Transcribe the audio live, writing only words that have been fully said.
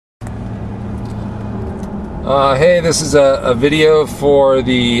Hey, this is a video for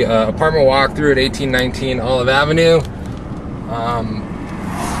the apartment walkthrough at 1819 Olive Avenue.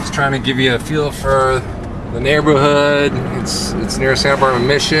 Just trying to give you a feel for the neighborhood. It's near Santa Barbara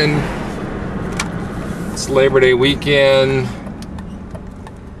Mission. It's Labor Day weekend.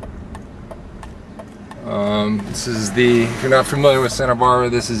 This is if you're not familiar with Santa Barbara,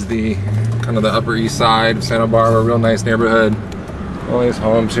 this is the kind of the Upper East Side of Santa Barbara. Real nice neighborhood. All these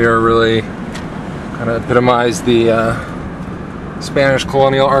homes here really kind of epitomize the Spanish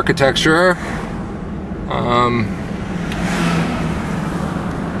colonial architecture.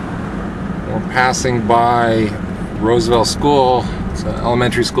 We're passing by Roosevelt School. It's an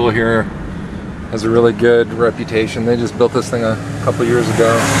elementary school here. Has a really good reputation. They just built this thing a couple years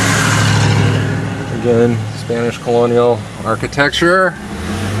ago. Again, Spanish colonial architecture.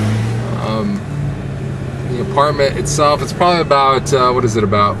 The apartment itself, it's probably about, what is it,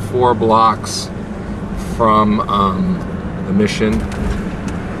 about 4 blocks from the Mission.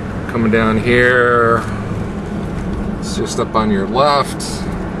 Coming down here, it's just up on your left.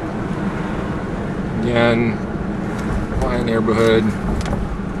 Again, quiet neighborhood.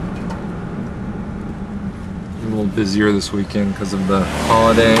 A little busier this weekend because of the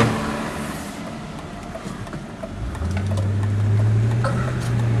holiday.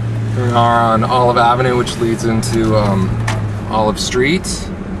 Here we are on Olive Avenue, which leads into Olive Street.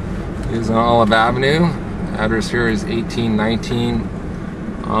 It is on Olive Avenue. The address here is 1819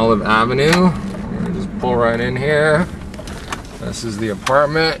 Olive Avenue. We're gonna just pull right in here. This is the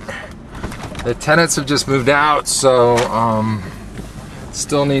apartment. The tenants have just moved out, so it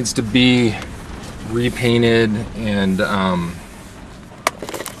still needs to be repainted and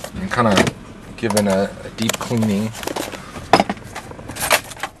kind of given a deep cleaning.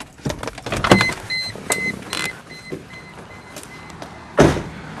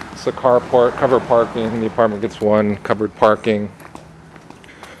 It's a carport, covered parking. The apartment gets 1 covered parking.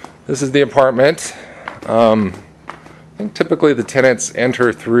 This is the apartment. I think typically the tenants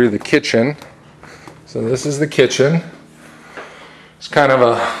enter through the kitchen. So this is the kitchen. It's kind of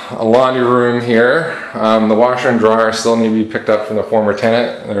a laundry room here. The washer and dryer still need to be picked up from the former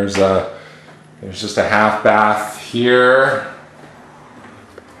tenant. There's just a half bath here.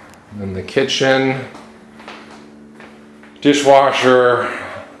 And then the kitchen, dishwasher,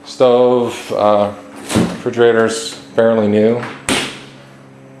 stove, refrigerator's fairly new.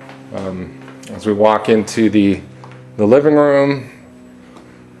 As we walk into the living room,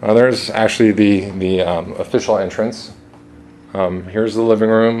 there's actually the official entrance. Here's the living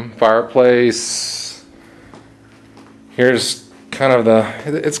room, fireplace. Here's kind of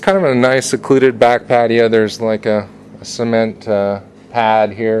it's kind of a nice secluded back patio. There's like a cement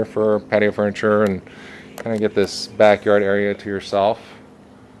pad here for patio furniture, and kind of get this backyard area to yourself.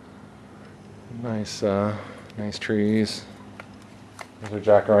 Nice trees. Those are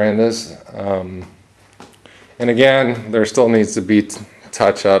jacarandas. And again, there still needs to be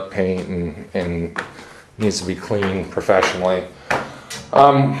touch-up paint and needs to be cleaned professionally.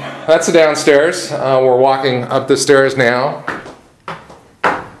 That's the downstairs. We're walking up the stairs now.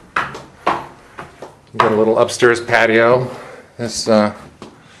 We've got a little upstairs patio. This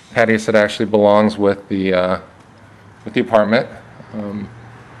patio set actually belongs with the apartment.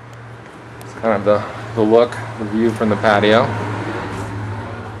 It's kind of the look, the view from the patio.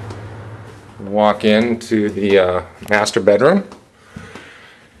 Walk into the master bedroom.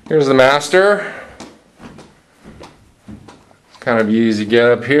 Here's the master. Kind of easy get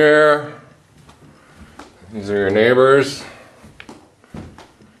up here. These are your neighbors.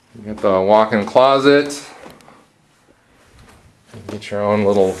 You got the walk-in closet. You get your own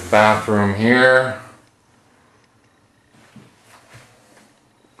little bathroom here.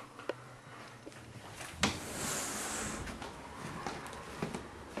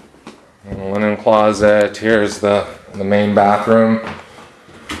 Linen closet. Here's the main bathroom.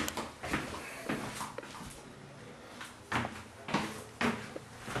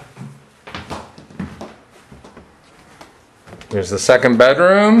 Here's the second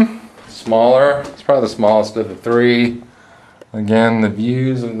bedroom. Smaller. It's probably the smallest of the 3. Again, the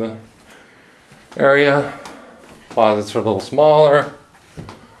views of the area. Closets are a little smaller.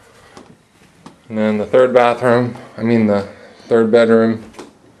 And then the third bedroom.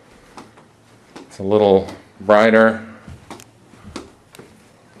 It's a little brighter.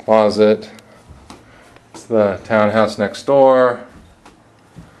 Closet. It's the townhouse next door.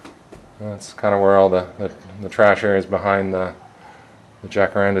 That's kind of where all the trash area is, behind the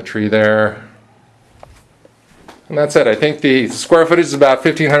jacaranda tree there. And that's it. I think the square footage is about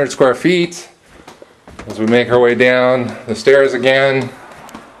 1,500 square feet. As we make our way down the stairs again,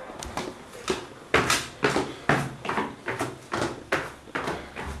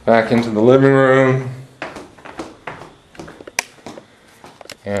 back into the living room.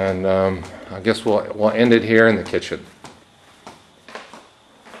 And I guess we'll end it here in the kitchen.